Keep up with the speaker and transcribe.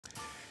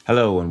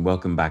Hello and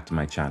welcome back to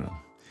my channel.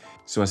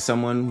 So as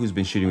someone who's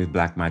been shooting with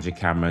Blackmagic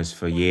cameras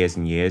for years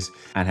and years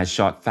and has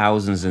shot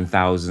thousands and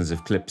thousands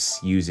of clips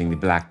using the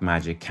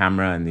Blackmagic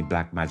camera and the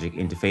Blackmagic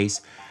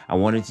interface, I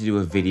wanted to do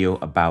a video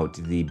about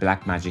the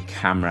Blackmagic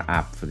camera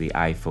app for the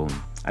iPhone.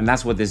 And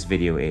that's what this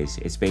video is.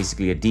 It's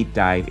basically a deep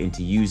dive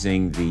into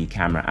using the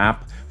camera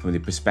app from the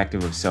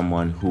perspective of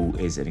someone who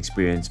is an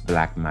experienced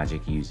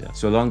Blackmagic user.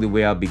 So along the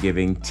way, I'll be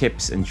giving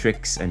tips and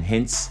tricks and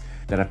hints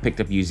that I've picked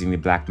up using the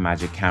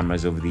Blackmagic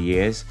cameras over the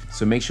years.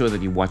 So make sure that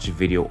you watch the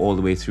video all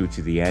the way through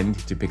to the end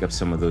to pick up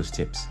some of those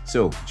tips.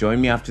 So join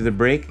me after the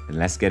break and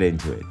let's get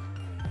into it.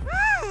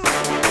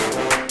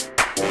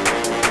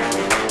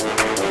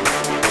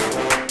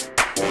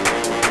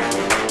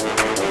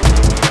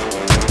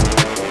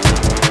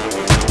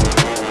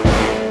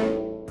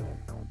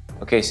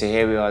 Okay, so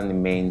here we are on the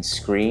main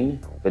screen.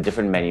 The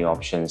different menu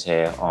options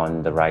here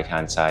on the right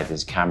hand side.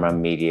 There's camera,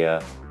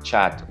 media,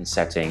 chat, and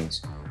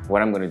settings. What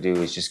I'm going to do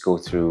is just go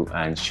through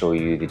and show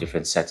you the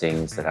different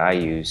settings that I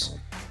use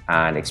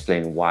and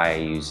explain why I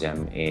use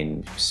them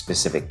in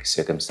specific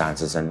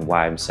circumstances and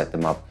why I'm set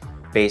them up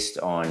based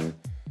on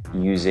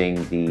using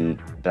the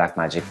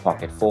Blackmagic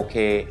Pocket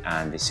 4K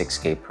and the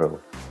 6K Pro.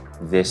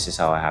 This is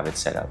how I have it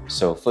set up.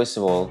 So first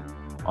of all,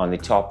 on the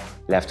top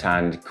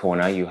left-hand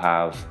corner, you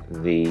have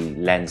the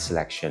lens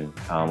selection.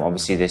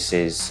 Obviously, this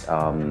is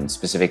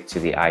specific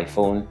to the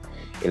iPhone.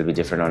 It'll be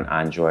different on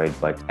Android,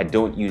 but I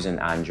don't use an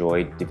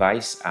Android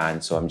device,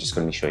 and so I'm just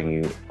going to be showing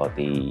you about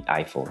the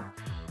iPhone.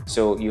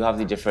 So you have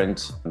the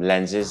different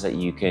lenses that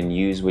you can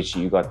use, which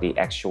you got the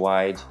extra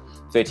wide,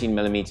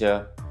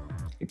 13mm,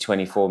 the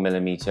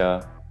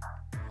 24mm,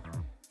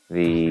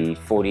 the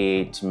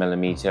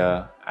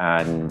 48mm,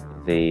 and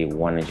the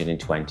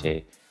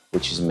 120,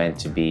 which is meant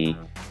to be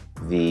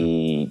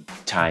the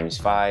 ×5,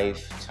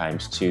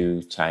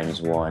 ×2,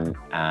 ×1,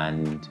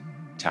 and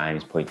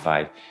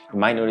 ×0.5. You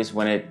might notice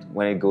when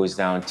it goes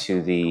down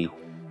to the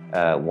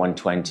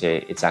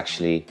 120, it's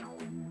actually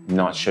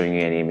not showing you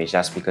any image.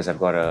 That's because I've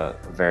got a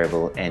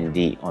variable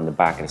ND on the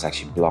back and it's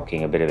actually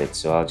blocking a bit of it.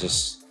 So I'll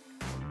just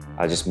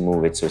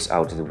move it so it's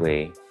out of the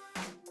way.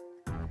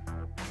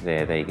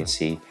 There you can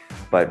see.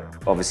 But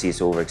obviously it's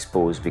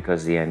overexposed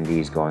because the ND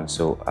is gone.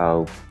 So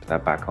I'll put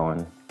that back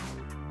on.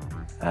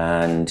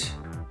 And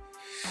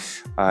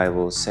I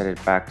will set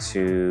it back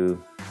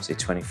to, say,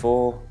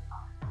 24.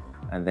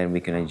 And then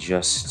we can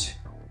adjust,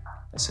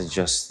 let's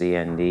adjust the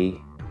ND.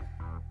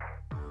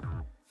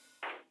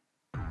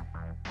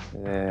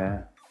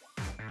 There.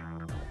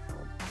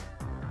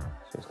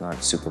 So it's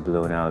not super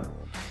blown out.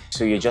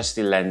 So you adjust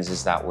the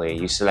lenses that way,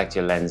 you select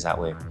your lens that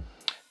way.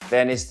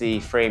 Then is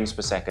the frames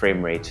per second,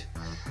 frame rate.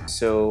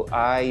 So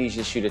I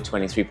usually shoot at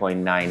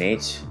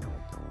 23.98.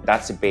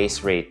 That's the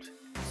base rate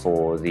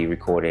for the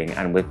recording.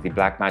 And with the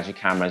Blackmagic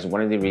cameras,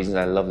 one of the reasons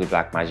I love the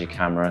Blackmagic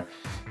camera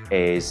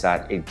is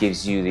that it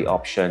gives you the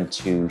option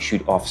to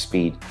shoot off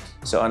speed.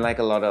 So unlike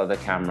a lot of other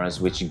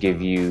cameras which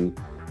give you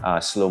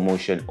slow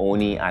motion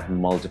only at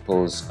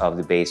multiples of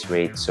the base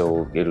rate,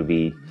 so it'll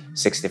be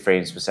 60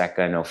 frames per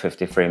second or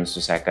 50 frames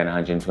per second,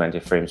 120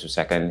 frames per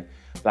second.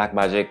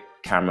 Blackmagic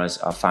cameras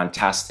are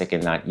fantastic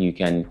in that you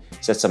can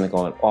set something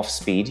called off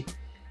speed,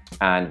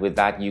 and with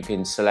that you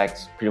can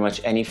select pretty much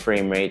any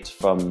frame rate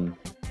from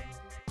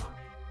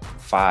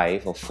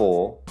 5 or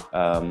 4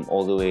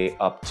 all the way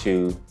up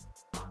to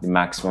the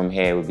maximum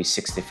here would be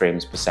 60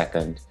 frames per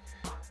second.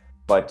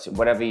 But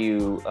whatever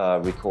you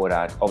record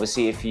at,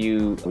 obviously if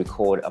you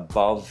record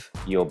above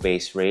your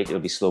base rate,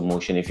 it'll be slow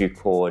motion. If you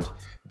record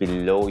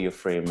below your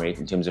frame rate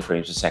in terms of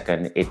frames per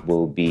second, it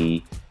will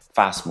be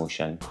fast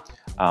motion.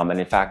 And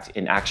in fact,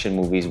 in action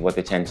movies, what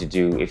they tend to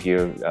do, if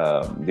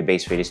the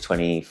base rate is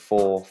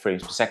 24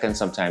 frames per second,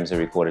 sometimes they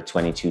record at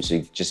 22, so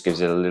it just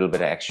gives it a little bit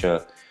of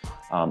extra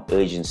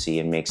urgency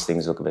and makes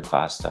things look a bit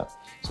faster.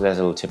 So that's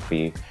a little tip for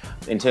you.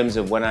 In terms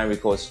of when I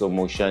record slow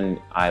motion,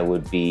 I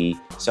would be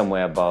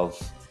somewhere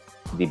above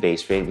the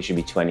base rate, which should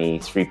be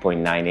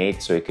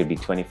 23.98. So it could be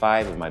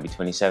 25, it might be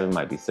 27, it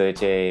might be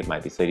 30, it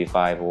might be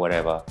 35 or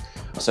whatever.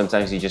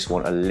 Sometimes you just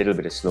want a little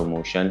bit of slow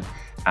motion,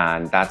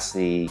 and that's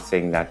the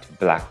thing that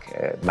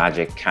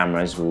Blackmagic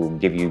cameras will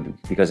give you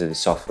because of the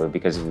software,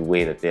 because of the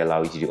way that they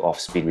allow you to do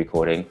off-speed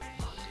recording.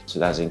 So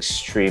that's an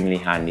extremely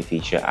handy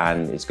feature,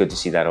 and it's good to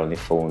see that on the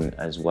phone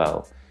as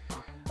well.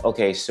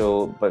 Okay,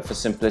 so, but for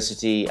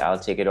simplicity, I'll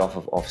take it off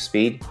of off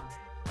speed.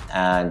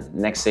 And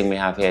next thing we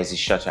have here is the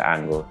shutter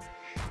angle.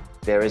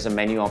 There is a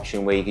menu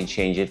option where you can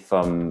change it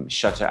from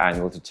shutter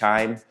angle to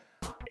time.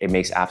 It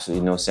makes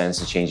absolutely no sense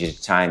to change it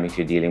to time if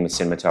you're dealing with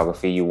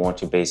cinematography. You want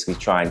to basically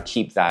try and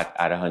keep that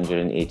at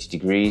 180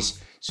 degrees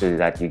so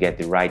that you get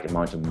the right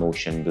amount of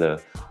motion blur.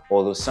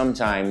 Although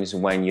sometimes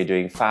when you're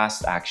doing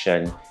fast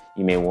action,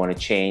 you may want to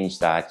change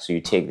that. So you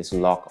take this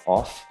lock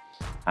off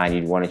and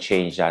you'd want to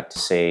change that to,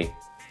 say,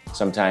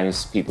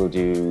 sometimes people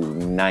do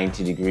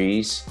 90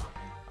 degrees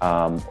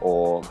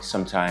or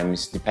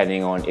sometimes,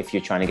 depending on if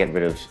you're trying to get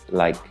rid of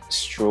like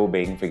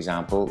strobing, for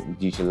example,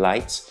 due to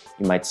lights,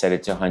 you might set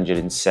it to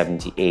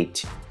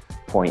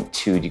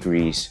 178.2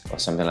 degrees or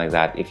something like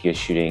that if you're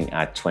shooting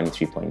at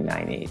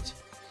 23.98.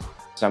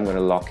 So I'm going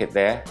to lock it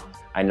there.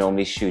 I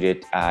normally shoot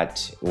it at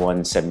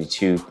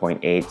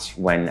 172.8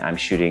 when I'm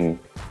shooting.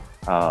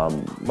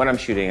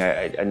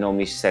 I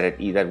normally set it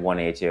either at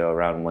 180 or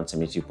around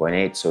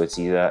 172.8. So it's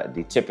either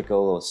the typical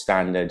or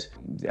standard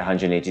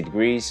 180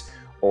 degrees,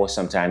 or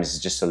sometimes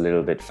it's just a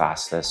little bit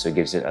faster, so it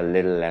gives it a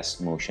little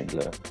less motion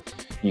blur.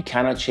 You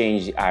cannot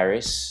change the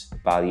iris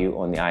value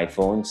on the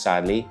iPhone,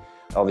 sadly.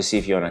 Obviously,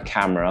 if you're on a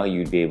camera,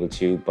 you'd be able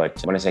to,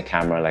 but when I say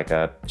camera, like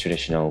a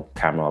traditional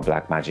camera or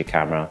Blackmagic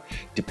camera,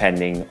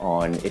 depending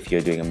on if you're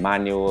doing a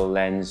manual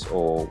lens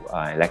or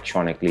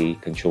electronically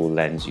controlled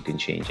lens, you can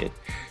change it.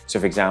 So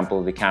for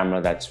example, the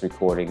camera that's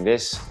recording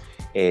this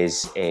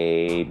is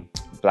a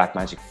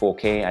Blackmagic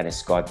 4K and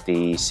it's got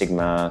the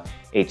Sigma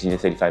 18 to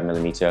 35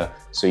 millimeter,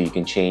 so you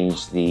can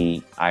change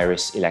the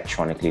iris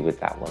electronically with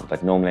that one,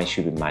 but normally I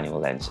shoot with manual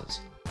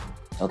lenses.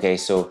 Okay,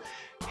 so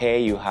here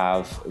you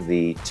have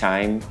the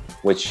time,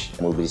 which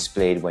will be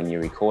displayed when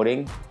you're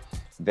recording.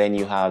 Then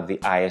you have the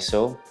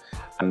ISO.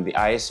 The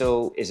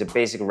ISO is a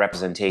basic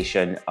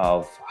representation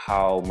of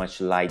how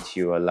much light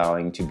you're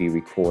allowing to be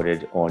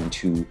recorded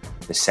onto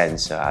the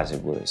sensor, as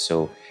it were.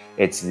 So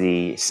it's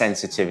the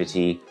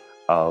sensitivity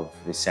of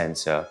the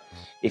sensor.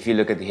 If you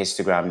look at the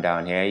histogram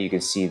down here, you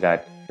can see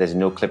that there's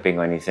no clipping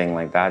or anything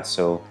like that.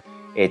 So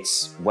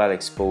it's well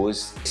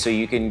exposed. So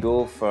you can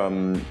go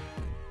from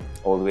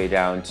all the way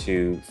down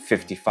to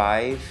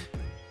 55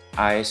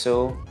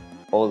 ISO,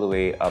 all the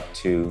way up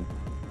to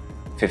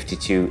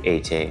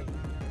 5280.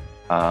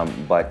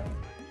 But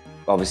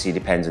obviously it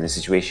depends on the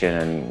situation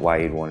and why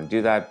you'd want to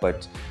do that.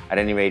 But at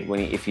any rate,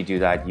 if you do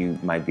that, you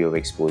might be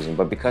overexposing.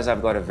 But because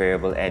I've got a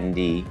variable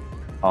ND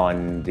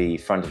on the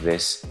front of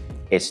this,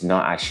 it's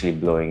not actually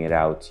blowing it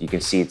out. You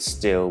can see it's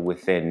still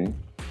within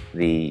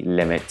the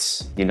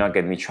limits. You're not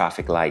getting the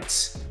traffic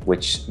lights,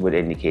 which would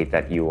indicate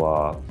that you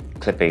are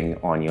clipping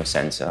on your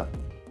sensor.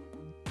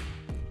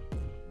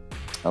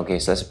 Okay,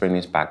 so let's bring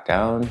this back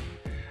down.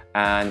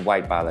 And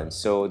white balance.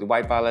 So the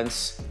white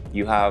balance,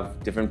 you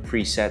have different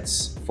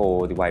presets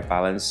for the white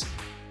balance,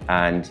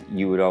 and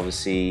you would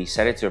obviously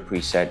set it to a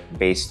preset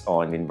based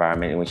on the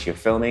environment in which you're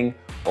filming,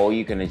 or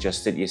you can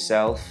adjust it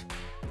yourself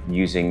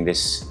using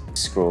this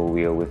scroll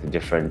wheel with the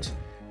different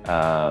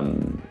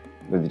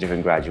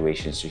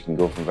graduations. So you can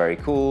go from very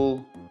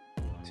cool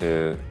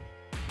to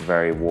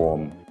very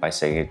warm by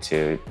setting it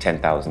to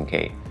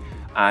 10,000K.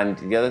 And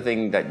the other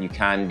thing that you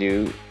can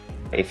do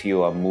if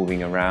you are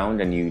moving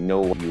around and you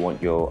know what you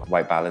want your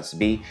white balance to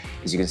be,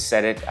 is you can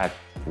set it at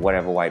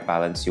whatever white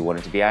balance you want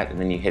it to be at, and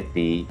then you hit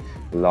the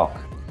lock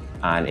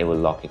and it will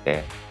lock it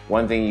there.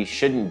 One thing you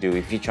shouldn't do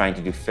if you're trying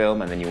to do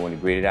film and then you want to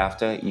grade it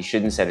after, you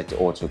shouldn't set it to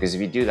auto, because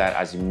if you do that,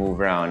 as you move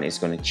around, it's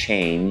going to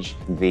change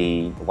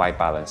the white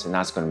balance, and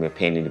that's going to be a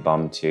pain in the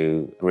bum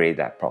to grade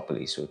that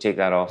properly. So take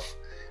that off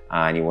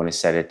and you want to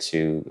set it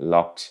to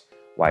locked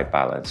white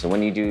balance. So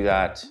when you do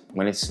that,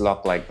 when it's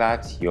locked like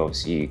that,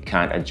 you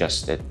can't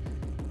adjust it.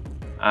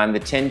 And the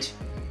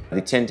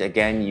tint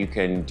again, you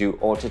can do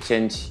auto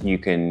tint, you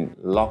can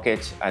lock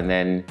it, and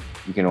then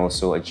you can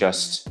also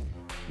adjust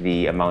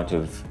the amount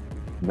of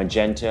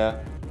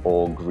magenta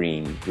or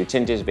green. The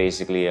tint is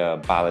basically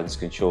a balance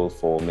control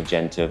for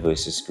magenta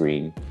versus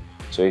green.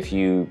 So if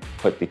you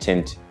put the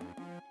tint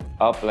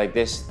up like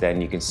this,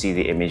 then you can see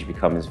the image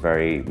becomes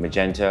very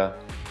magenta.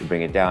 You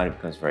bring it down, it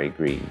becomes very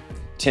green.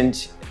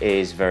 Tint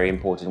is very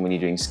important when you're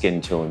doing skin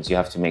tones. You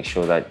have to make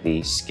sure that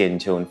the skin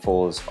tone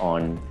falls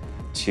on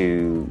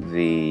to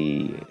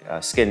the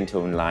skin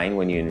tone line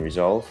when you're in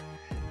Resolve,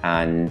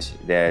 and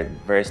there are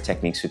various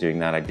techniques for doing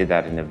that. I did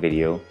that in a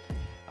video.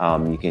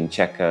 You can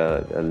check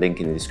a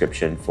link in the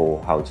description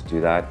for how to do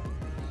that.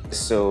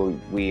 So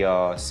we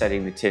are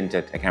setting the tint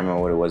at, I can't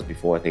remember what it was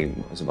before, I think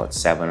it was about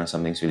 7 or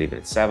something, so we leave it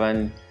at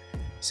 7.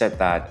 Set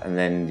that, and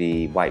then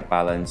the white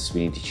balance,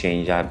 we need to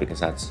change that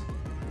because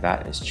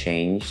that is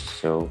changed.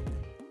 So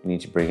we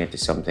need to bring it to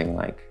something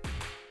like,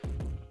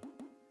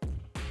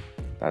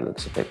 that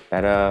looks a bit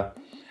better.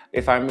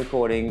 If I'm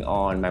recording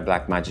on my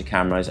Blackmagic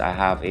cameras, I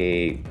have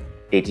a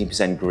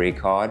 18% gray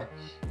card,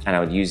 and I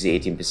would use the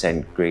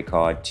 18% gray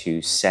card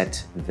to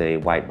set the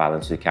white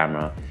balance of the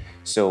camera.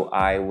 So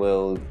I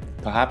will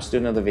perhaps do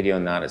another video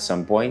on that at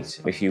some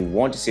point. If you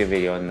want to see a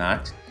video on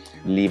that,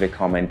 leave a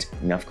comment,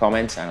 enough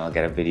comments, and I'll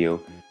get a video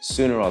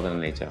sooner rather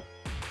than later.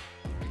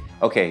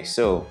 Okay,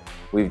 so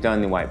we've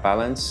done the white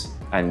balance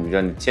and we've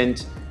done the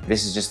tint.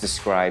 This is just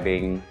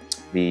describing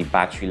the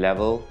battery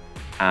level,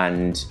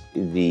 and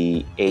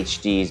the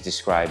HD is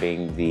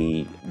describing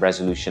the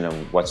resolution of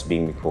what's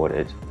being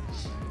recorded.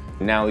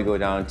 Now we go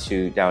down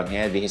here,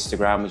 the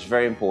histogram, which is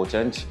very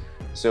important.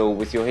 So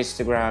with your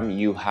histogram,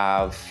 you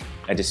have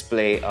a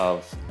display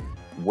of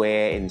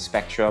where in the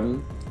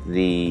spectrum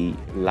the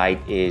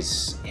light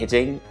is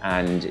hitting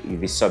and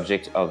the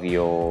subject of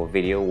your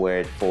video, where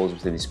it falls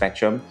within the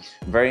spectrum.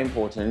 Very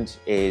important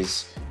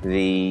is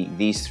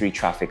these 3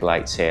 traffic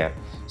lights here.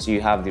 So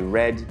you have the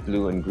red,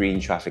 blue, and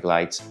green traffic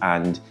lights,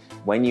 and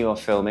when you are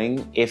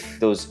filming, if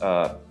those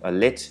are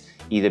lit,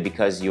 either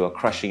because you are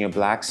crushing your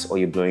blacks or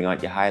you're blowing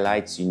out your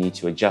highlights, you need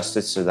to adjust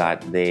it so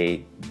that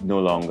they no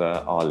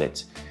longer are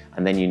lit.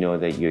 and then you know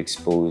that you're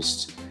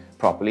exposed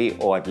properly,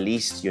 or at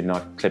least you're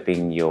not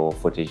clipping your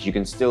footage. You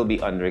can still be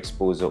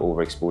underexposed or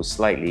overexposed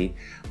slightly,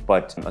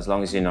 but as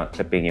long as you're not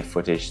clipping your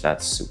footage,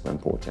 that's super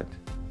important.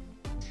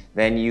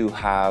 Then you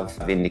have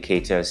the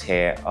indicators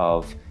here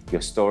of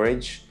your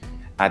storage.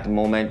 At the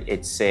moment,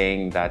 it's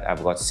saying that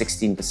I've got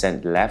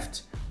 16%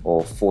 left,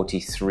 or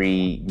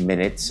 43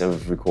 minutes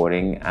of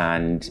recording,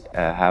 and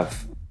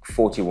have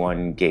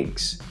 41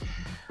 gigs.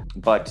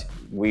 But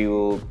we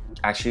will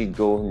actually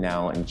go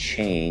now and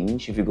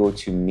change. If you go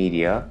to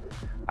media,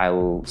 I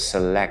will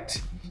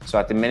select. So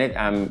at the minute,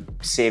 I'm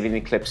saving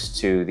the clips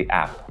to the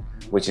app,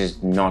 which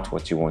is not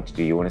what you want to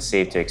do. You want to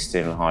save to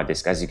external hard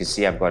disk. As you can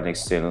see, I've got an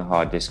external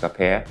hard disk up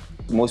here.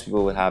 Most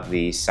people will have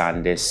the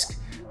SanDisk,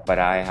 but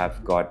I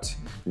have got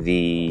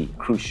the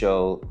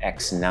Crucial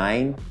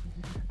X9,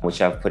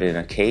 which I've put in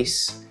a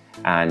case,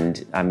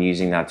 and I'm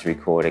using that to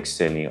record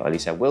externally, or at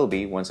least I will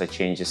be once I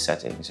change the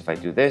settings. If I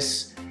do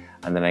this,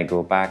 and then I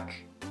go back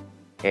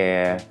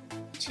here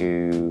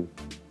to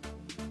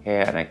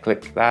here, and I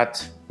click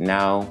that,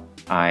 now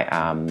I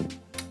am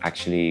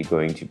actually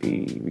going to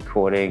be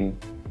recording.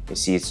 You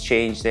see it's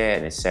changed there,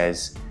 and it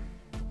says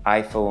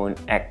iPhone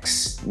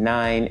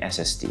X9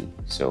 SSD.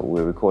 So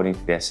we're recording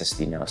to the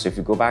SSD now. So if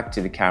you go back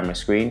to the camera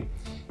screen,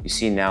 you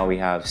see now we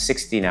have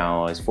 16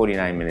 hours,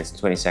 49 minutes,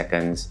 20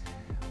 seconds,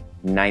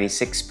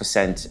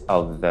 96%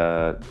 of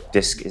the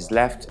disk is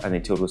left, and the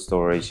total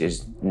storage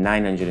is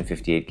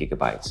 958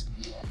 gigabytes.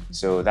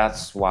 So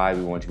that's why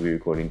we want to be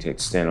recording to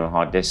external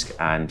hard disk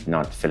and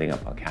not filling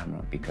up our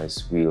camera,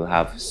 because we'll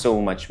have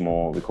so much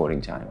more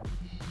recording time.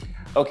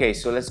 Okay,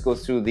 so let's go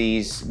through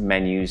these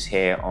menus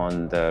here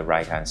on the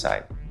right-hand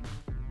side.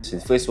 So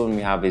the first one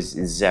we have is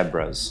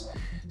zebras.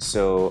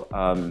 So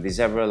the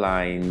zebra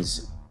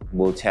lines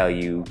will tell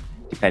you,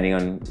 depending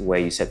on where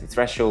you set the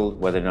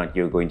threshold, whether or not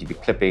you're going to be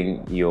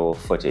clipping your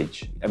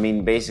footage. I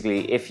mean,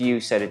 basically, if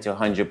you set it to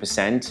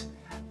 100%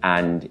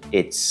 and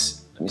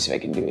it's, let me see if I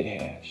can do it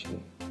here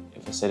actually.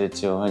 If I set it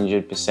to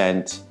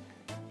 100%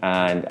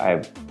 and I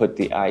put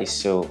the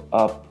ISO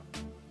up,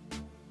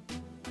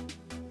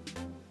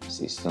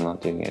 see, still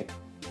not doing it.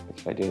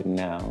 If I do it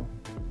now,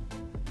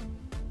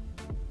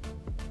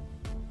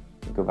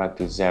 go back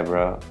to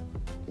zebras.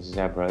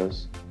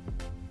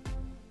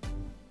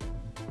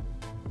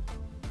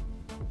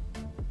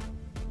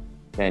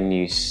 Then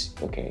you,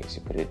 okay,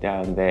 so put it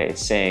down there.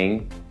 It's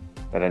saying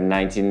that at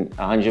 100%,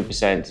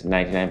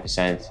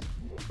 99%,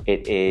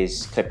 it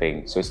is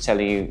clipping. So it's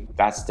telling you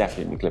that's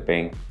definitely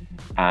clipping.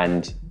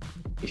 And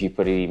if you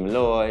put it even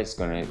lower, it's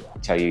going to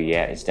tell you,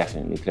 yeah, it's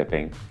definitely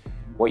clipping.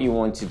 What you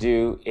want to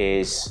do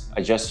is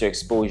adjust your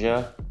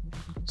exposure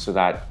so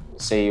that,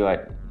 say you're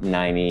at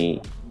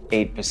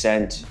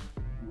 98%,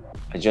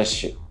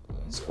 adjust your,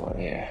 let's go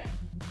here,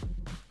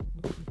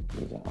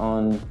 leave it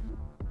on.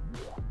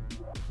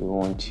 We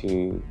want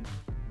to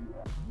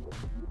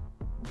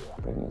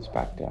bring this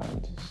back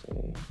down to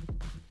say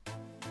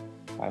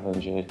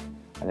 500,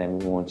 and then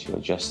we want to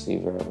adjust the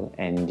variable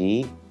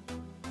ND.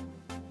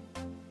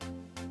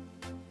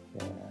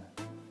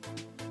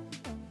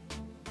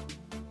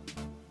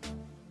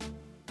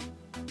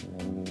 And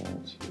then we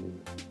want to,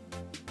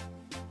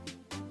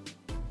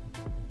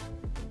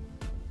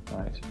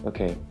 right,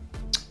 okay.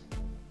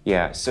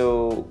 Yeah,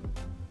 so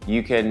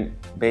you can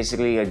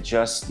basically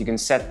adjust, you can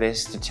set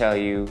this to tell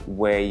you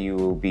where you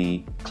will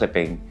be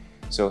clipping.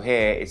 So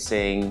here it's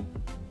saying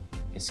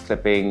it's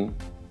clipping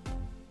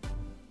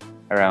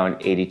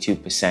around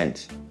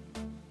 82%.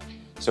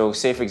 So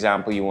say for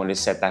example, you want to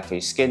set that for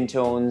your skin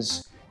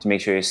tones, to make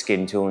sure your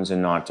skin tones are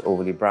not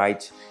overly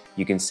bright.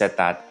 You can set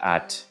that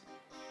at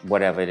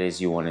whatever it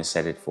is you want to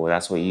set it for.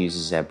 That's what you use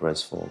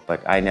zebras for,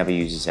 but I never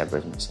use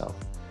zebras myself.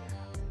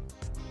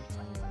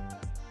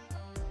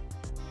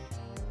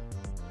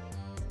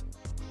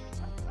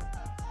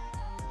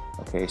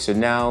 Okay, so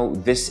now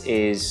this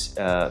is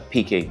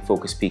peaking,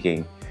 focus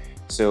peaking.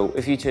 So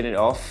if you turn it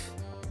off,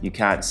 you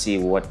can't see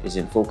what is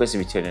in focus. If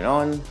you turn it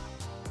on,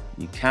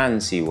 you can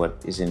see what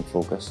is in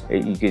focus.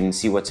 You can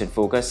see what's in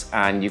focus,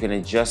 and you can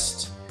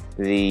adjust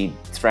the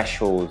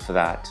threshold for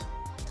that.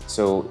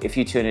 So if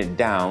you turn it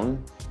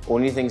down,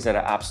 only things that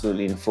are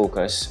absolutely in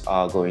focus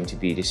are going to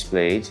be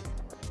displayed.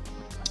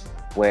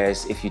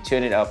 Whereas if you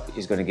turn it up,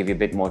 it's going to give you a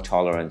bit more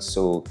tolerance.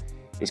 So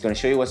it's going to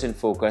show you what's in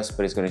focus,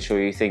 but it's going to show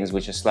you things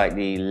which are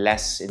slightly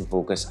less in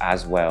focus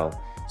as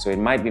well. So it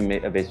might be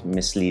a bit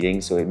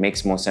misleading. So it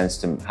makes more sense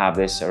to have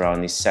this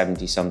around the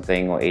 70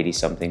 something or 80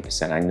 something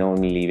percent. I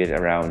normally leave it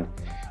around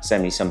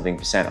 70 something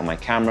percent on my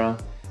camera.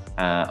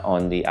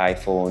 On the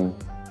iPhone,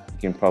 you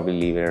can probably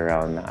leave it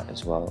around that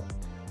as well.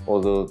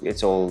 Although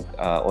it's all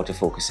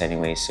autofocus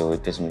anyway, so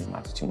it doesn't really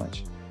matter too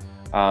much.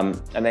 And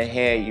then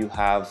here you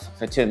have,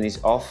 if I turn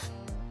these off,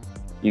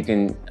 you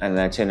can, and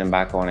then I turn them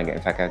back on again.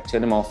 In fact, I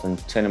turn them off and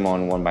turn them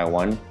on one by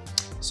one.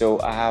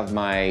 So I have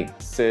my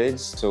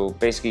thirds. So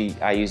basically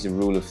I use the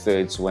rule of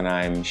thirds when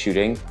I'm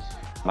shooting.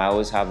 I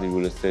always have the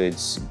rule of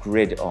thirds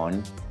grid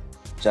on,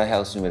 which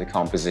helps me with the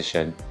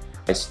composition.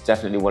 It's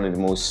definitely one of the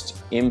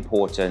most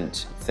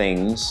important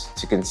things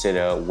to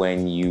consider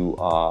when you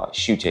are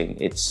shooting.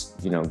 It's,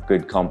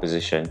 good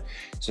composition.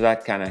 So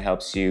that kind of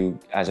helps you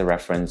as a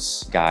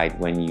reference guide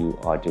when you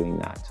are doing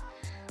that.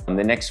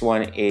 The next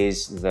one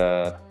is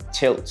the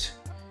tilt.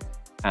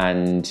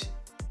 And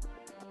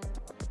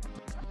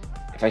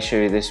if I show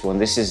you this one,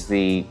 this is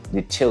the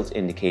tilt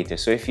indicator.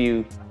 So if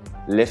you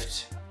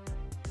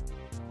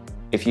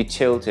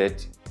tilt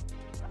it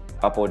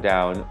up or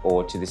down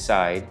or to the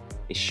side,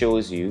 it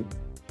shows you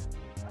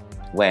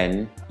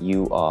when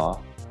you are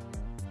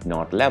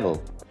not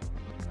level.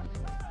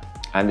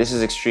 And this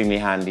is extremely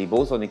handy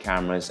both on the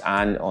cameras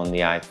and on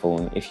the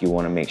iPhone if you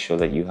want to make sure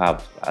that you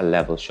have a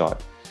level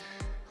shot.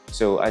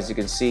 So as you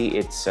can see,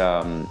 it's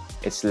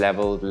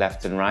leveled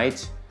left and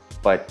right,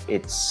 but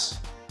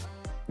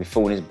the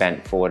phone is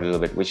bent forward a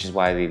little bit, which is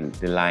why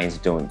the lines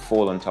don't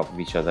fall on top of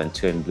each other and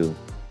turn blue.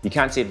 You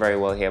can't see it very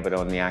well here, but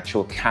on the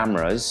actual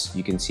cameras,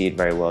 you can see it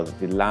very well.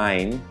 The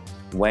line,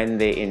 when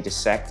they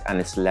intersect and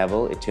it's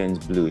level, it turns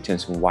blue. It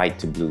turns from white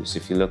to blue. So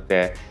if you look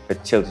there, if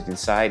I tilt it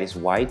inside, it's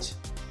white.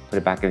 Put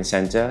it back in the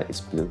center,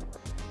 it's blue.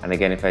 And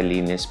again, if I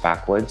lean this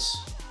backwards,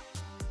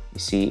 you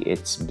see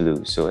it's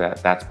blue. So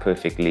that's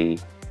perfectly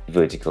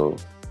vertical.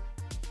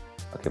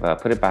 Okay, but I'll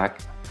put it back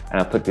and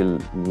I'll put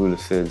the rule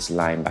of thirds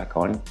line back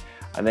on.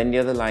 And then the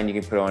other line you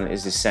can put on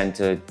is the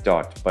center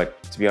dot.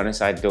 But to be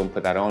honest, I don't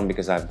put that on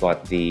because I've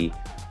got the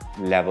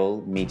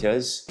level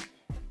meters.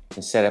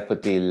 Instead, I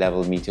put the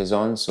level meters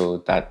on, so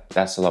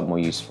that's a lot more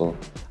useful.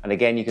 And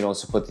again, you can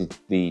also put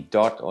the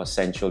dot or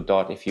central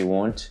dot if you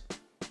want.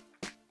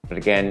 But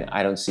again,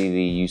 I don't see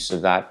the use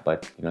of that,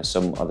 but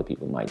some other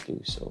people might do,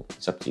 so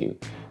it's up to you.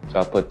 So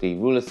I'll put the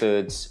rule of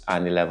thirds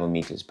and the level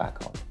meters back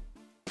on.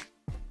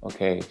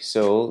 Okay,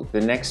 so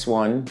the next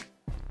one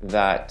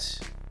that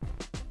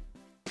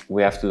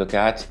we have to look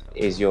at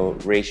is your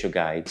ratio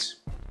guides.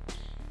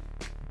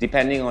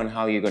 Depending on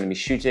how you're going to be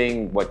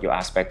shooting, what your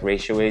aspect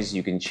ratio is,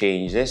 you can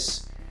change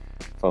this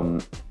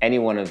from any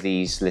one of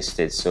these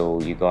listed.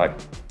 So you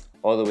got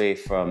all the way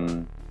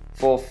from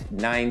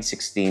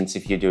 9/16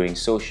 if you're doing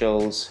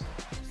socials,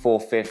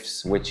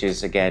 4/5, which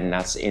is again,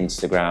 that's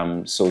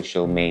Instagram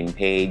social main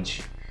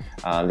page.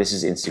 This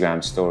is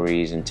Instagram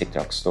stories and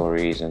TikTok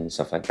stories and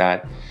stuff like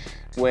that.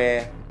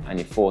 Square, and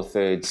your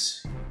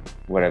 4/3,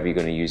 whatever you're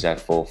going to use that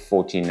for,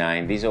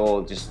 14:9. These are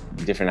all just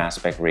different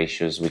aspect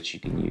ratios which you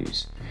can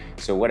use.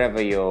 So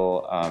whatever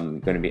you're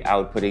going to be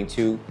outputting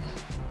to,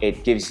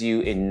 it gives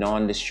you a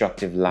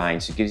non-destructive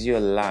line. So it gives you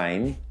a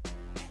line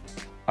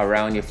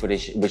around your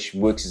footage which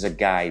works as a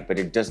guide, but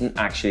it doesn't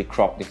actually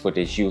crop the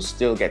footage. You'll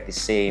still get the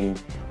same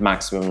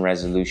maximum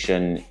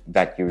resolution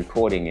that you're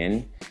recording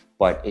in,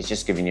 but it's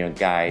just giving you a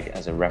guide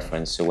as a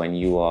reference. So when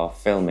you are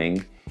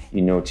filming,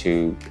 you know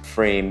to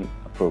frame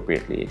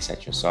appropriately,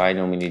 etc. So I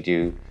normally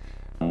do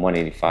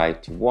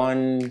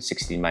 185:1,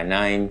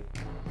 16:9,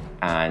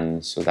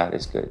 and so that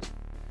is good.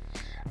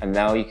 And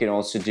now you can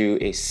also do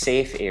a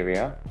safe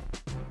area.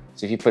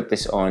 So if you put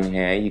this on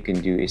here, you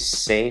can do a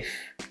safe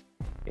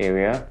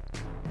area,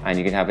 and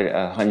you can have it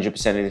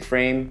 100% of the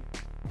frame,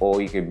 or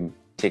you can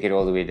take it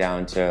all the way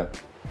down to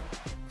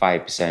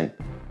 5%.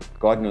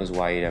 God knows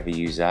why you'd ever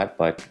use that,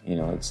 but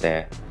it's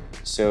there.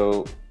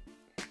 So,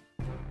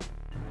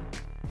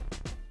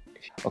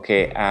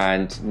 okay,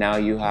 and now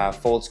you have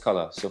false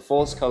color. So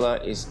false color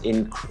is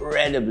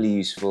incredibly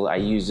useful. I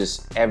use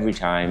this every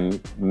time,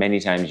 many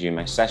times during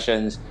my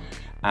sessions,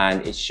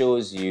 and it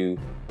shows you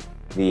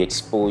the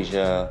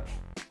exposure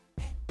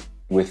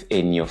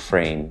within your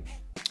frame.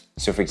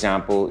 So for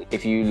example,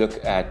 if you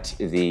look at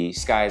the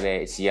sky there,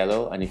 it's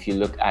yellow, and if you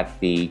look at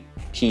the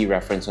key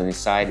reference on the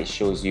side, it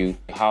shows you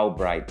how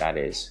bright that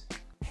is.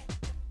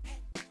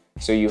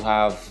 So you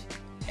have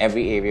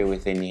every area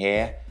within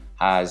here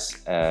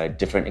has a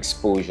different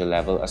exposure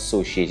level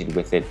associated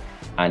with it.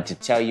 And to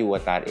tell you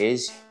what that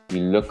is, you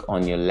look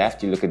on your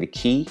left, you look at the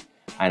key,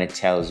 and it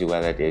tells you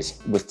where that is.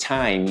 With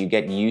time, you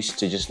get used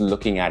to just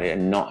looking at it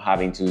and not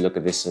having to look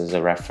at this as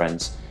a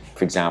reference.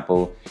 For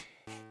example,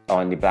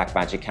 on the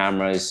Blackmagic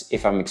cameras,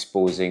 if I'm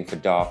exposing for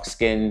dark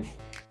skin,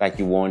 like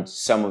you want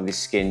some of the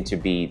skin to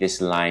be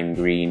this lime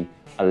green,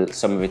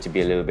 some of it to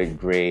be a little bit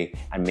gray,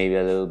 and maybe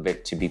a little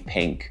bit to be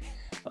pink.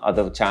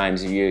 Other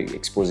times, if you're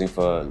exposing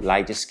for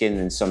lighter skin,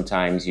 then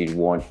sometimes you'd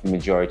want the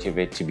majority of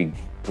it to be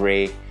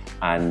gray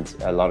and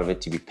a lot of it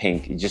to be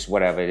pink. Just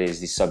whatever it is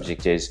the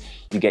subject is,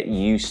 you get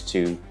used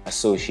to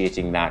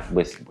associating that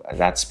with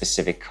that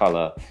specific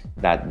color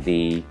that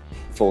the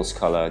false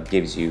color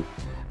gives you.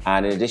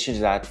 And in addition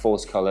to that,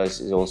 false colors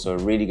is also a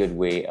really good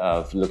way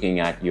of looking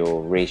at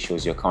your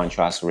ratios, your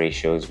contrast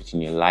ratios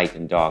between your light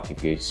and dark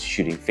if you're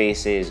shooting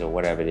faces or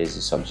whatever it is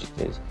the subject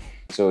is.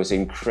 So it's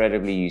an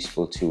incredibly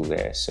useful tool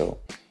there. So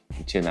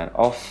you turn that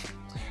off.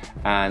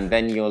 And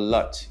then your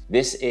LUT.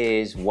 This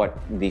is what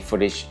the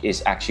footage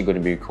is actually going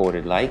to be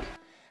recorded like.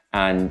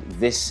 And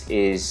this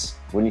is,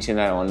 when you turn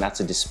that on, that's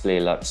a display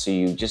LUT. So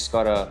you just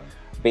got a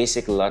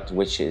basic LUT,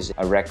 which is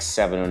a Rec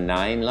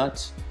 709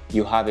 LUT.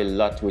 You have a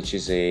LUT, which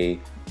is a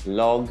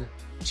log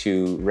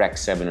to Rec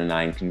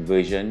 709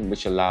 conversion,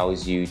 which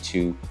allows you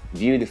to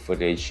view the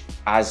footage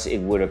as it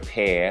would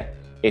appear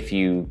if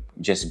you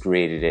just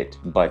graded it.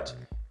 But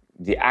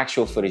the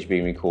actual footage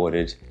being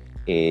recorded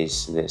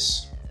is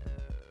this.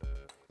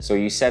 So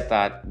you set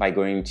that by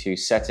going to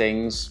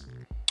settings,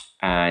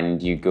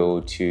 and you go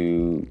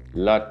to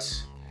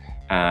LUT,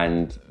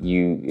 and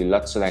your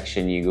LUT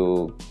selection, you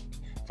go,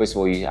 first of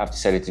all, you have to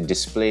set it to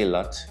display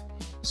LUT.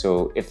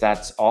 So if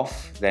that's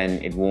off,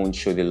 then it won't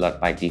show the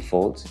LUT by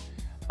default.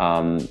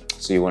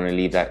 So you want to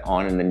leave that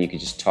on, and then you can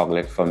just toggle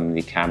it from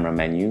the camera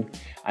menu.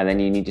 And then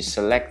you need to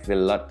select the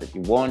LUT that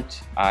you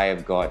want. I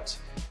have got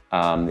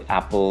the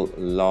Apple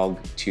log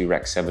to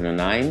Rec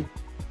 709.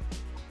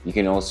 You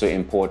can also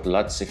import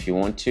LUTs if you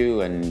want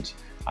to, and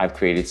I've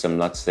created some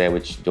LUTs there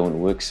which don't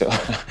work, so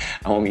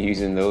I won't be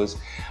using those.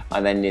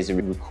 And then there's a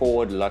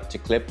record LUT to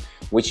clip,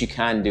 which you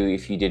can do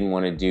if you didn't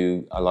want to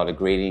do a lot of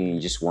grading and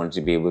you just wanted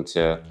to be able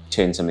to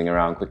turn something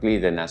around quickly,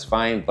 then that's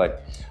fine.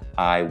 But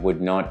I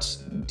would not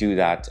do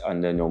that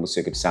under normal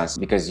circumstances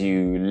because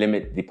you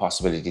limit the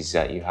possibilities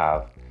that you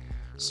have.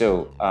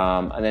 So,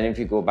 and then if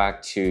you go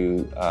back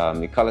to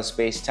the color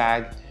space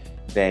tag,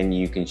 then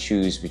you can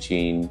choose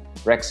between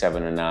Rec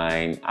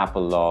 709,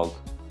 Apple log,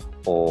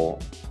 or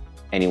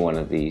any one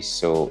of these.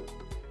 So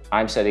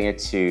I'm setting it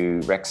to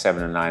Rec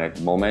 709 at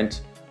the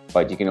moment,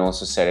 but you can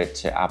also set it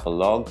to Apple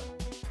log.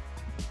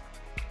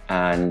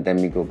 And then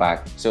we go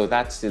back. So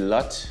that's the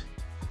LUT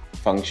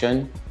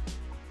function.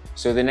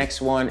 So the next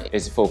one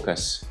is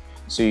focus.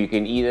 So you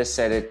can either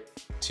set it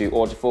to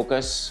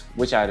autofocus,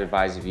 which I'd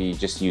advise if you're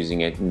just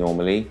using it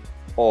normally,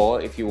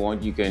 or if you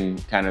want, you can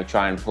kind of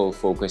try and pull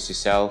focus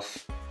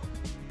yourself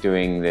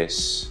doing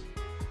this,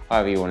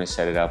 however you want to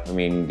set it up. I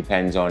mean,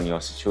 depends on your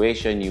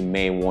situation. You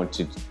may want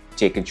to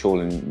take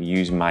control and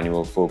use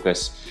manual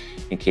focus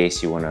in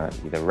case you want to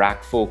either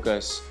rack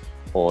focus,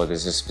 or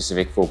there's a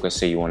specific focus,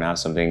 say you want to have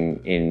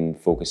something in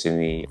focus in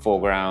the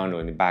foreground or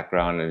in the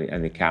background,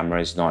 and the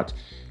camera is not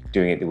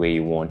doing it the way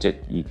you want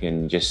it. You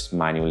can just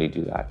manually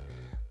do that.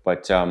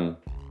 But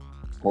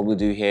what we'll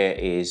do here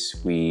is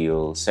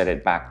we'll set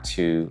it back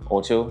to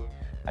auto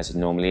as it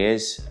normally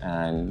is,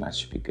 and that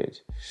should be good.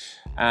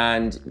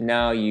 And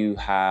now you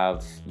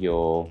have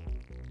your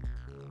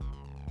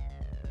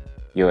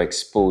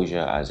exposure,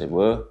 as it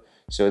were.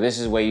 So this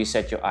is where you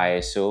set your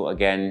ISO.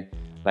 Again,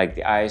 like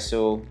the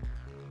ISO,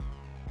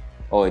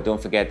 oh,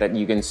 don't forget that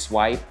you can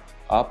swipe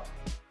up,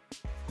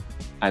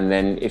 and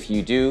then if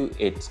you do,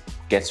 it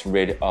gets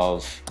rid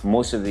of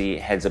most of the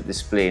heads-up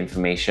display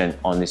information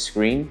on the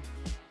screen.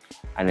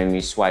 And then when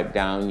you swipe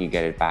down, you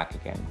get it back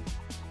again.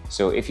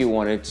 So if you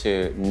wanted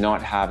to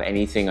not have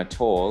anything at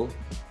all,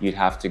 you'd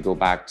have to go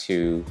back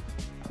to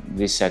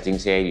these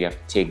settings here. You have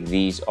to take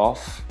these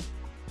off.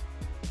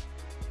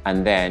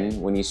 And then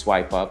when you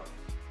swipe up,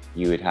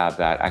 you would have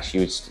that.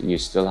 Actually, you're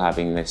still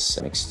having this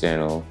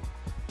external.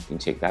 You can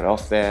take that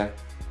off there.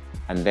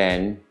 And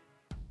then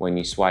when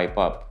you swipe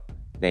up,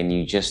 then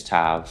you just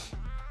have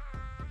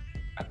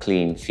a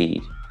clean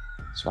feed.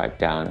 Swipe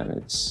down and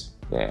it's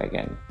there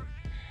again.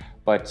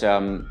 But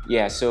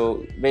yeah,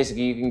 so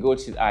basically you can go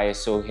to the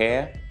ISO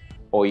here,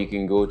 or you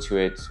can go to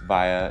it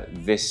via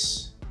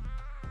this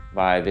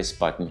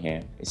button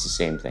here. It's the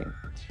same thing.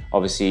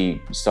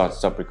 Obviously, you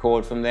stop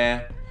record from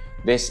there.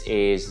 This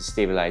is the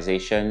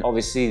stabilization.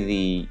 Obviously,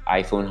 the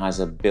iPhone has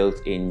a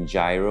built-in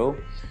gyro,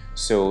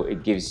 so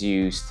it gives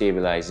you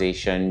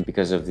stabilization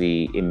because of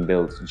the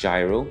inbuilt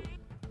gyro.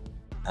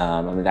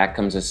 I mean, that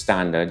comes as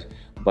standard,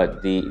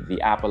 but the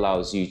app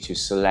allows you to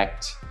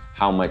select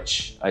how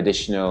much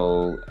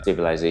additional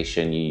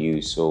stabilization you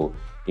use. So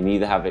you can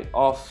either have it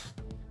off,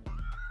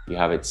 you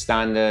have it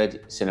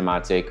standard,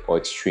 cinematic, or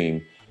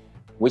extreme.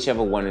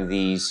 Whichever one of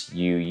these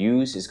you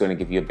use is going to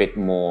give you a bit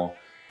more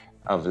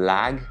of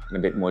lag and a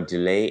bit more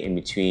delay in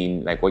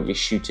between like what you're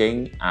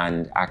shooting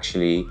and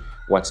actually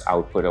what's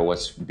output or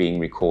what's being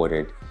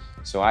recorded.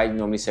 So I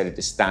normally set it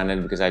to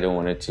standard because I don't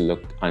want it to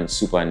look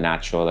super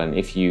unnatural. And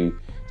if you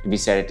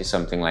set it to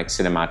something like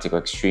cinematic or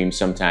extreme,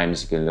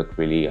 sometimes it can look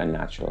really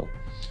unnatural.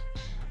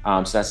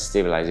 So that's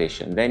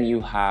stabilization. Then you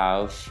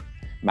have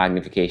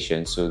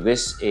magnification. So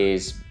this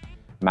is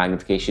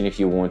magnification if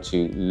you want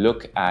to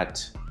look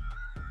at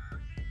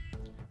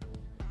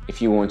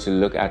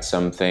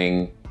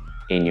something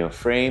in your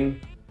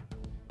frame.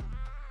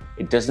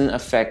 It doesn't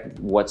affect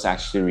what's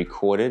actually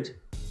recorded.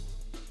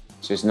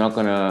 So it's not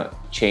gonna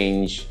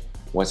change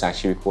what's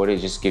actually recorded.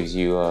 It just gives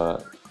you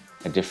a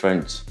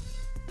different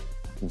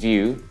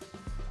view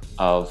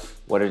of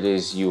what it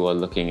is you are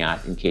looking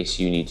at in case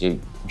you need to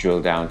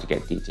drill down to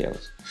get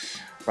details.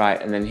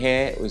 Right, and then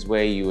here is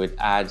where you would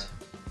add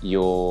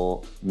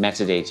your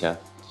metadata.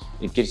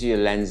 It gives you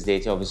the lens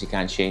data, obviously you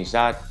can't change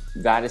that.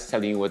 That is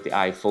telling you what the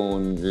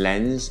iPhone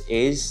lens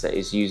is that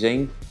it's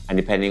using, and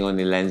depending on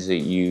the lens that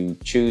you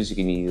choose, you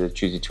can either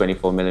choose the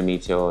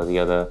 24mm or the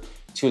other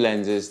two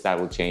lenses. That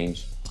will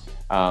change.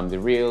 The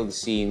reel, the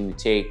scene, the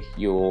take,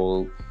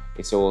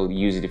 it's all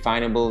user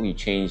definable. You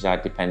change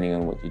that depending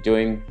on what you're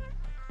doing.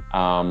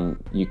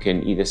 You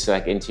can either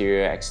select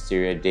interior,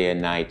 exterior, day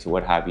and night,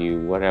 what have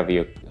you,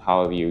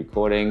 however you're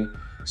recording.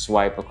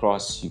 swipe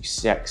across, you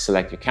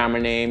select your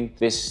camera name.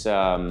 This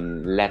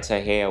letter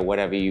here, or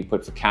whatever you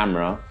put for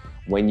camera,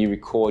 when you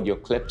record your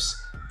clips,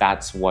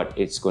 that's what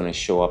it's going to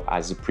show up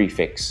as a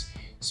prefix.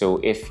 So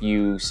if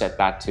you set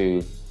that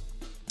to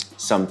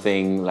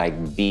something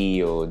like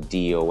B or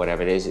D or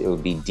whatever it is, it will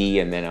be D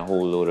and then a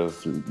whole load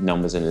of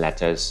numbers and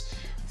letters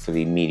for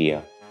the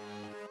media.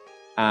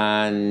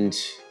 And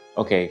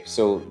okay,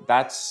 so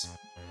that's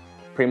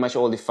pretty much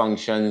all the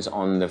functions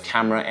on the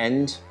camera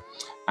end.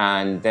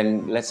 And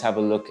then let's have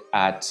a look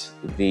at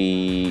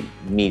the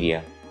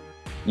media.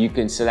 You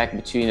can select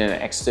between an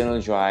external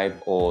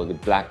drive or the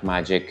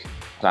Blackmagic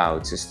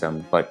cloud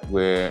system, but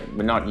we're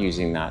not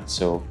using that.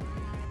 So,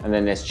 and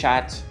then there's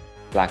chat,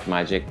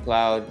 Blackmagic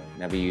cloud,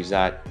 never use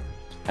that.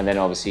 And then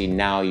obviously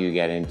now you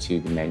get into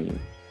the menu.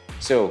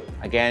 So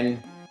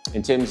again,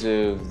 in terms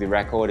of the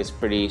record, it's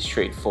pretty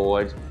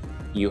straightforward.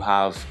 You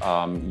have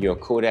your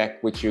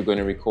codec, which you're going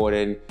to record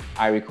in.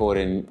 I record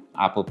in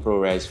Apple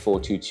ProRes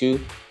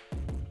 422.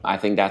 I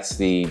think that's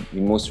the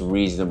most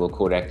reasonable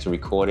codec to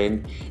record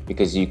in,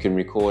 because you can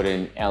record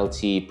in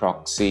LT,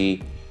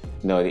 proxy,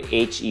 the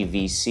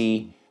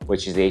HEVC,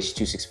 which is the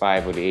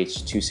H.265 or the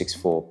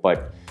H.264.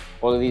 But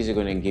all of these are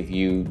going to give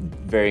you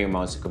varying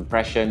amounts of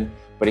compression.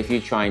 But if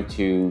you're trying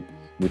to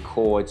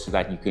record so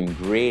that you can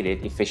grade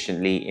it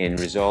efficiently in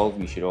Resolve,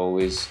 you should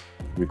always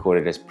record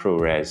it as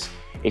ProRes.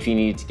 If you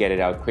need to get it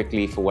out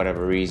quickly for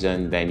whatever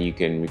reason, then you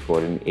can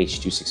record in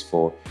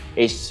H.264.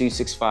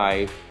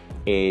 H.265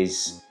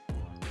 is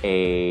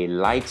a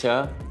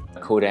lighter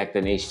codec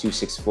than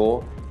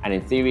H.264, and in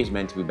theory is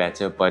meant to be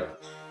better,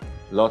 but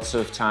lots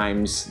of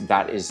times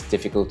that is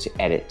difficult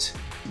to edit.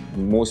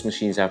 Most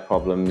machines have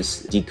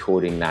problems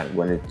decoding that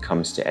when it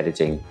comes to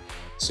editing,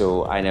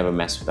 so I never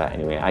mess with that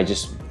anyway. I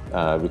just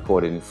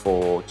record in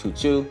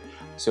 422.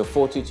 So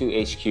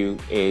 422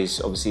 HQ is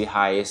obviously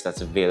highest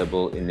that's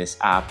available in this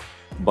app,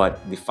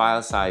 but the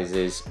file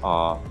sizes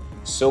are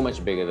so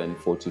much bigger than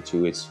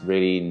 422. It's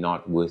really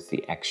not worth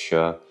the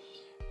extra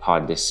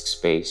hard disk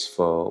space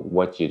for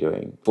what you're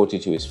doing.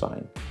 422 is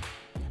fine.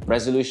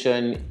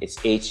 Resolution, it's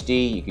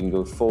HD. You can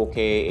go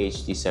 4K,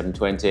 HD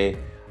 720.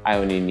 I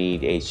only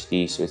need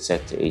HD, so it's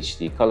set to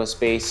HD. Color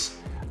space,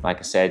 like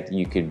I said,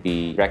 you could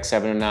be Rec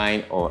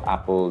 709 or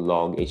Apple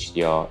Log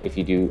HDR. If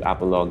you do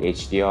Apple Log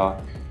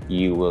HDR,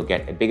 you will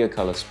get a bigger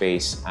color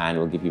space and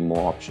will give you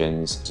more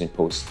options in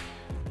post.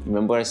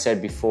 Remember I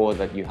said before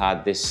that you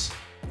had this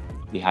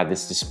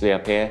display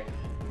up here?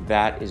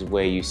 That is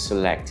where you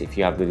select if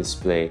you have the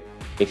display.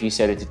 If you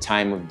set it to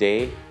time of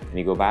day and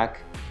you go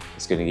back,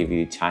 it's going to give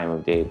you the time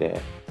of day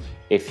there.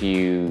 If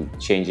you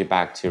change it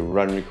back to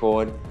run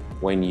record,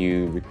 when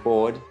you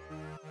record,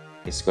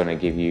 it's going to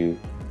give you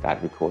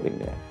that recording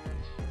there.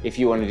 If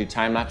you want to do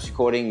time-lapse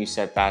recording, you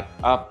set that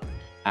up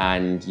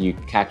and you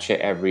capture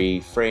every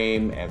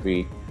frame,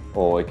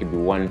 or it could be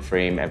one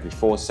frame every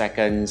 4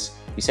 seconds.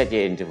 You set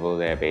your interval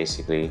there,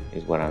 basically,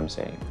 is what I'm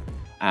saying.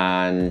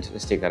 And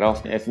let's take that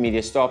off. If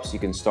media stops, you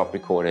can stop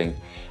recording,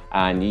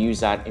 and you use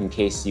that in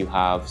case you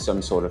have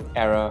some sort of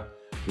error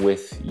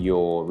with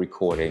your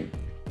recording.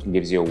 It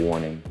gives you a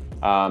warning.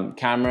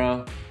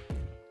 Camera,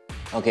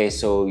 okay,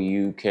 so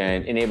you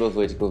can enable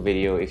vertical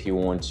video if you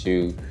want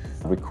to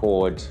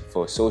record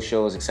for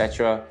socials,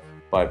 etc.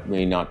 But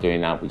we're not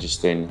doing that, we're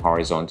just doing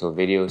horizontal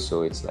video,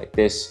 so it's like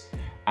this.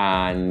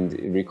 And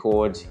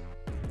record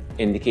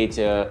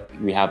indicator,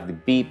 we have the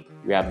beep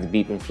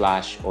and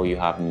flash, or you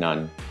have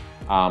none.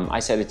 I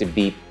set it to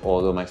beep,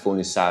 although my phone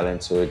is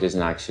silent, so it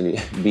doesn't actually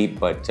beep,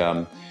 but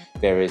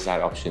there is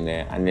that option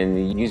there. And then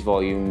the use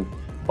volume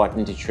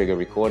button to trigger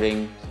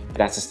recording.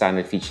 That's a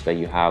standard feature that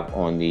you have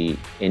on the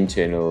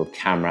internal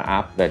camera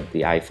app that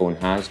the iPhone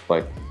has,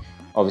 but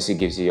obviously it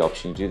gives you the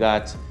option to do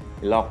that.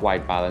 Lock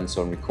white balance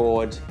on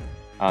record.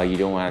 You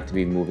don't want it to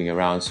be moving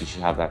around, so you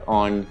should have that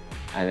on.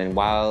 And then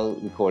while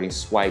recording,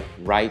 swipe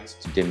right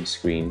to dim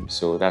screen.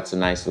 So that's a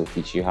nice little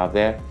feature you have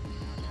there.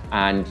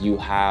 And you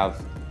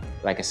have,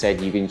 like I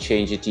said, you can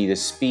change it to either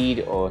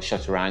speed or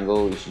shutter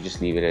angle. You should just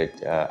leave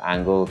it at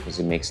angle because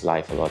it makes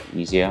life a lot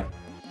easier.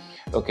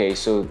 Okay,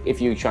 so if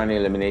you're trying to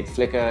eliminate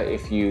flicker,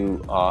 if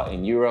you are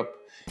in Europe,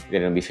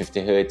 then it'll be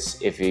 50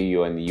 Hertz. If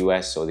you're in the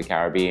US or the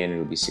Caribbean,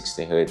 it'll be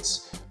 60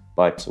 Hertz.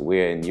 But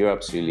we're in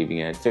Europe, so you're leaving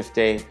it at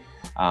 50.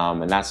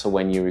 And that's for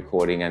when you're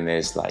recording and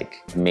there's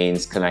like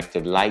mains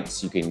connected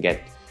lights. You can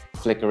get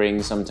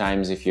flickering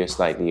sometimes if you're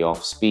slightly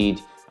off speed.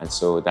 And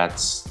so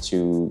that's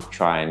to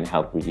try and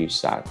help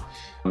reduce that.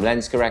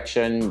 Lens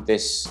correction,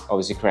 this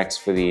obviously corrects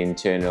for the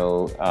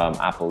internal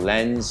Apple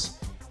lens,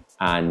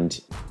 and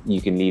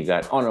you can leave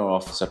that on or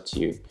off, it's up to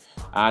you.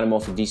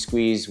 Anamorphic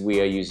desqueeze, we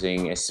are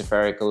using a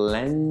spherical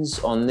lens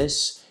on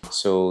this,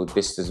 so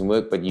this doesn't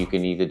work, but you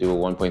can either do a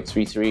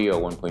 1.33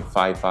 or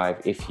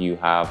 1.55 if you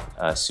have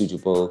a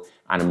suitable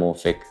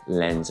anamorphic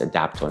lens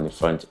adapter on the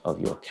front of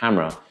your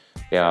camera.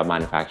 There are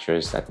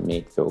manufacturers that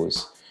make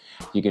those.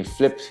 You can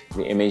flip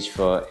the image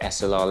for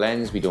SLR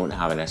lens. We don't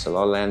have an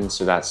SLR lens,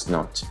 so that's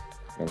not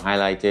been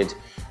highlighted.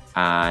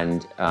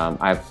 and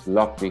I've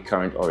locked the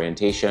current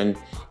orientation.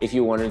 If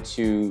you wanted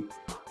to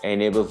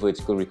enable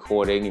vertical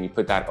recording and you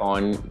put that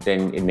on,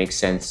 then it makes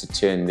sense to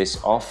turn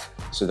this off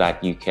so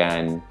that you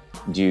can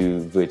do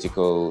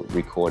vertical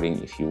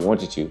recording if you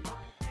wanted to.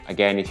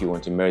 Again, if you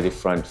want to mirror the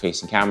front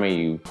facing camera,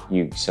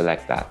 you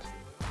select that.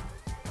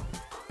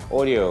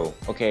 Audio.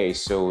 Okay,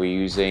 so we're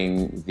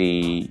using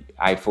the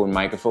iPhone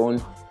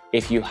microphone.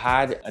 If you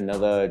had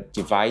another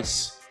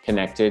device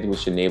connected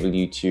which enabled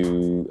you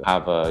to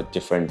have a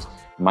different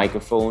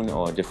microphone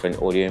or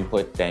different audio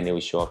input, then it will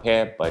show up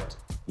here, but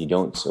you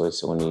don't, so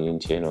it's only an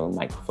internal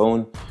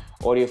microphone.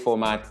 Audio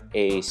format,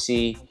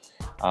 AAC.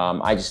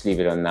 I just leave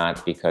it on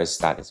that because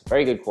that is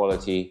very good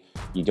quality.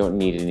 You don't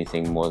need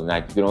anything more than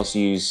that. You can also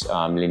use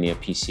linear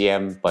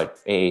PCM, but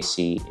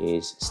AAC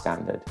is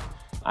standard.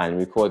 And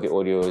record the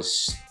audio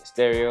as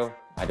stereo.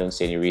 I don't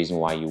see any reason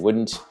why you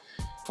wouldn't.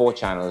 4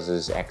 channels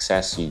is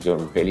excess. You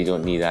really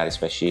don't need that,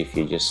 especially if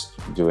you're just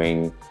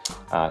doing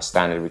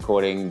standard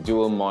recording.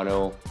 Dual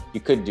mono, you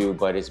could do,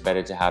 but it's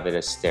better to have it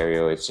as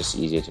stereo. It's just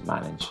easier to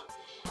manage.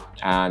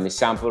 And the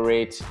sample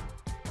rate,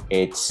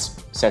 it's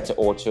set to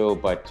auto,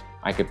 but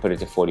I could put it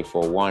to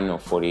 44.1 or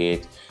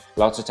 48.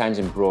 Lots of times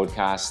in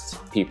broadcast,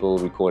 people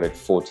record at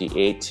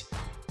 48.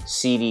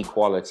 CD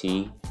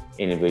quality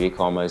in inverted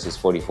commas is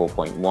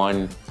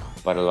 44.1,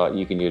 but a lot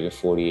you can do it at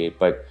 48.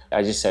 But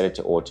I just set it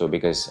to auto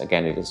because,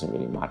 again, it doesn't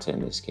really matter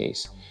in this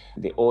case.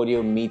 The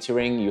audio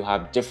metering, you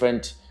have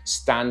different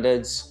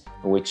standards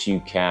in which you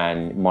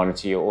can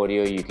monitor your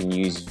audio. You can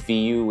use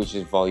VU, which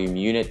is volume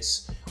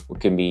units. It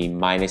can be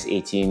minus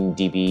 18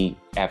 dB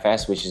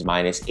FS, which is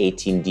minus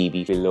 18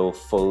 dB below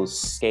full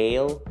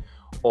scale,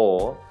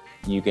 or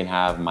you can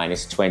have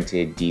minus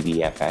 20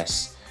 dB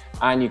FS.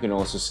 And you can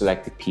also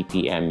select the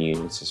ppm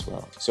units as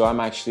well. So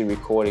I'm actually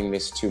recording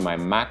this to my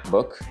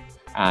MacBook,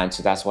 and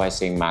so that's why I'm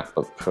saying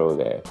MacBook Pro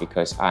there,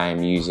 because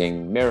I'm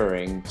using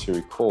mirroring to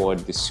record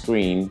the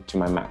screen to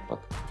my MacBook.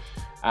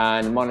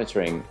 And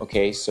monitoring,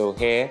 okay, so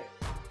here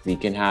we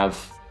can have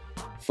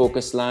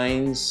focus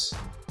lines,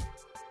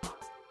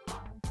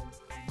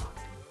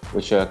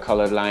 which are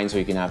colored lines, or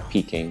you can have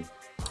peaking.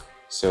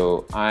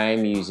 So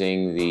I'm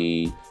using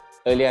the,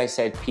 earlier I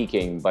said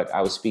peaking, but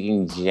I was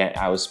speaking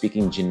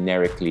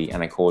generically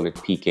and I called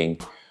it peaking,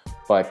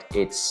 but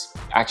it's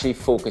actually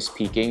focus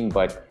peaking,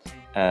 but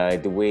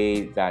the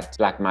way that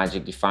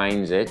Blackmagic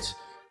defines it,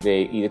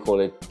 they either call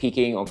it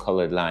peaking or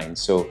colored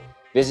lines. So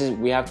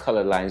we have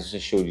colored lines,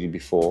 which I showed you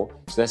before.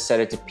 So let's set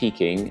it to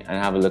peaking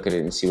and have a look at it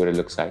and see what it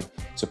looks like.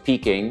 So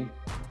peaking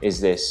is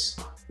this,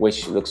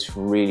 which looks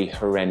really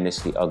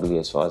horrendously ugly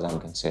as far as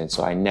I'm concerned.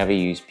 So I never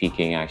use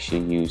peaking, I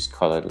actually use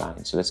colored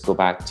lines. So let's go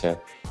back to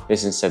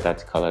this and set that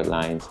to colored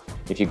lines.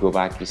 If you go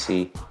back, you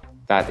see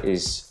that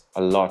is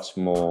a lot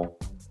more,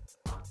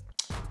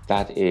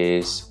 that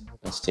is,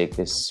 let's take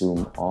this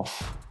zoom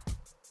off,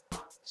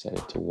 set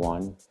it to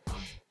 1.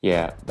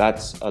 Yeah,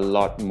 that's a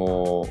lot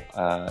more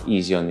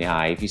easy on the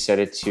eye. If you set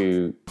it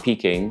to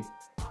peaking,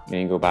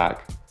 then you go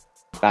back,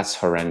 that's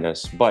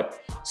horrendous. But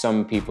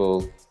some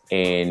people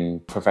in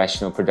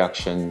professional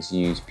productions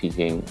use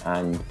peaking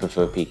and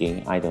prefer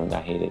peaking. I don't,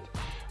 I hate it.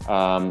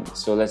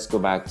 So let's go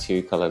back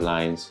to colored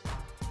lines,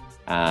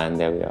 and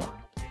there we are.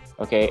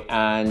 Okay,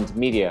 and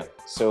media.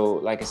 So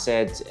like I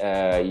said,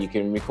 you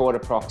can record a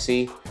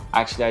proxy.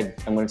 Actually,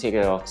 I'm going to take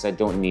it off because I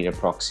don't need a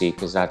proxy,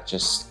 because that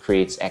just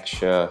creates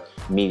extra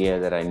media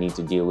that I need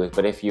to deal with.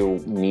 But if you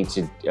need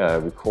to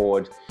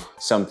record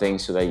something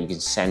so that you can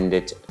send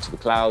it to the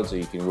clouds, or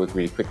you can work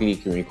really quickly, you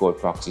can record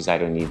proxies. I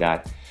don't need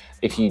that.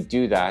 If you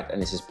do that,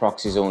 and this is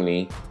proxies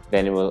only,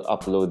 then it will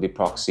upload the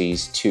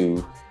proxies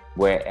to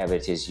wherever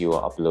it is you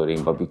are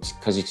uploading. But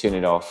because you turn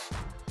it off,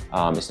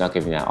 it's not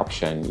giving that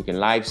option. You can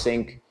live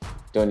sync,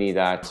 don't need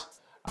that.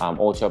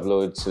 Auto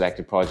upload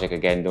selected project,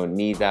 again, don't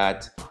need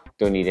that.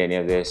 Don't need any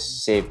of this.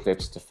 Save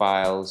clips to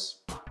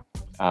files.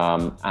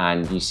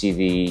 And you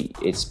see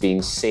it's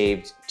being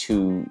saved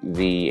to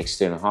the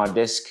external hard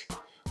disk,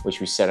 which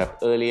we set up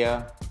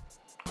earlier.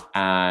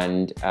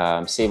 And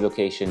save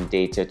location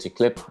data to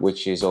clip,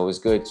 which is always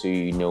good, so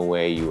you know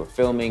where you are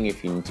filming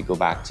if you need to go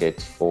back to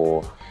it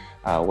for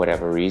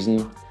whatever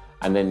reason.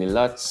 And then the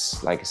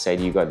LUTs, like I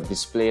said, you got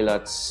display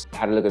LUTs. I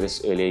had a look at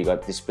this earlier. You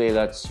got display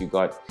LUTs, you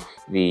got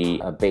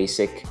the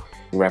basic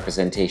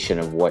representation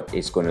of what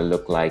it's going to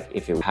look like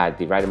if it had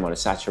the right amount of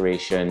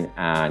saturation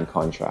and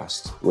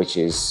contrast, which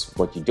is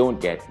what you don't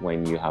get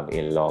when you have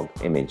a log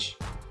image.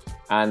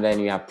 And then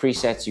you have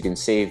presets. You can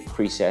save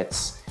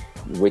presets,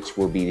 which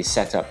will be the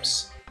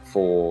setups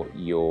for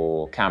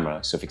your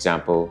camera. So for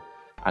example,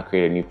 I'll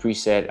create a new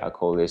preset. I'll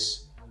call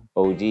this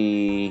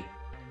OD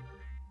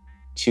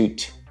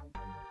Toot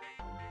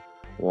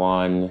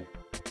 1,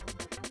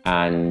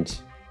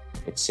 and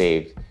it's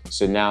saved.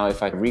 So now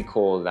if I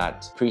recall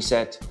that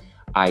preset,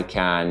 I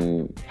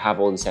can have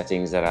all the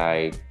settings that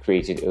I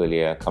created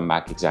earlier come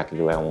back exactly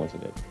the way I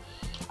wanted it.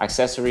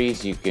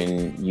 Accessories, you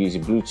can use a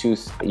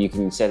Bluetooth. You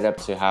can set it up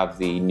to have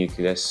the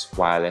nucleus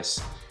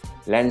wireless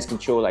lens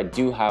control. I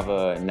do have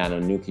a nano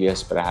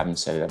nucleus, but I haven't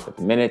set it up at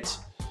the minute,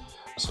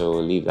 so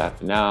we'll leave that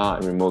for now.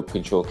 And remote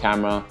control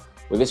camera,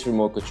 with this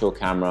remote control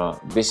camera,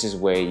 this is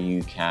where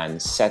you can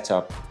set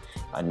up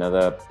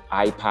another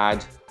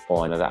iPad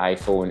or another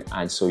iPhone,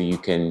 and so you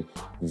can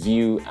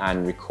view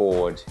and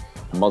record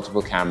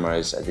multiple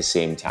cameras at the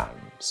same time.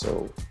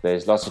 So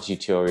there's lots of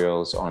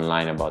tutorials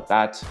online about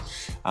that.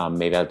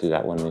 Maybe I'll do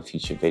that one in a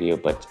future video,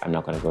 but I'm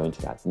not going to go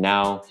into that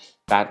now.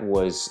 That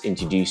was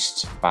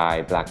introduced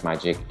by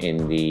Blackmagic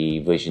in the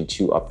version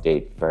 2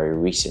 update very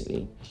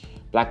recently.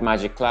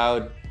 Blackmagic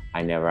Cloud,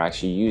 I never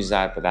actually use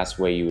that, but that's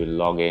where you would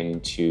log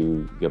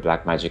into your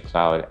Blackmagic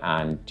Cloud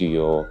and do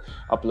your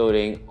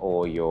uploading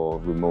or your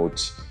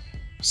remote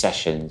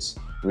sessions.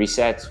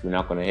 Reset, we're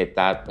not going to hit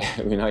that.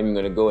 We're not even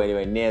going to go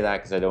anywhere near that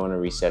because I don't want to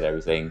reset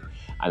everything.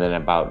 And then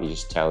about, it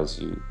just tells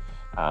you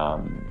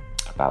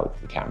about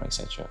the camera,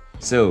 etc.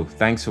 So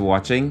thanks for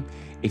watching.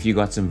 If you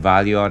got some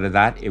value out of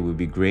that, it would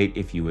be great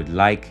if you would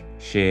like,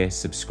 share,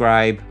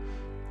 subscribe,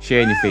 share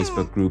in your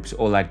Facebook groups,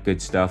 all that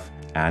good stuff.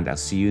 And I'll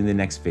see you in the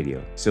next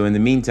video. So in the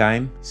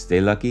meantime, stay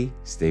lucky,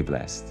 stay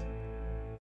blessed.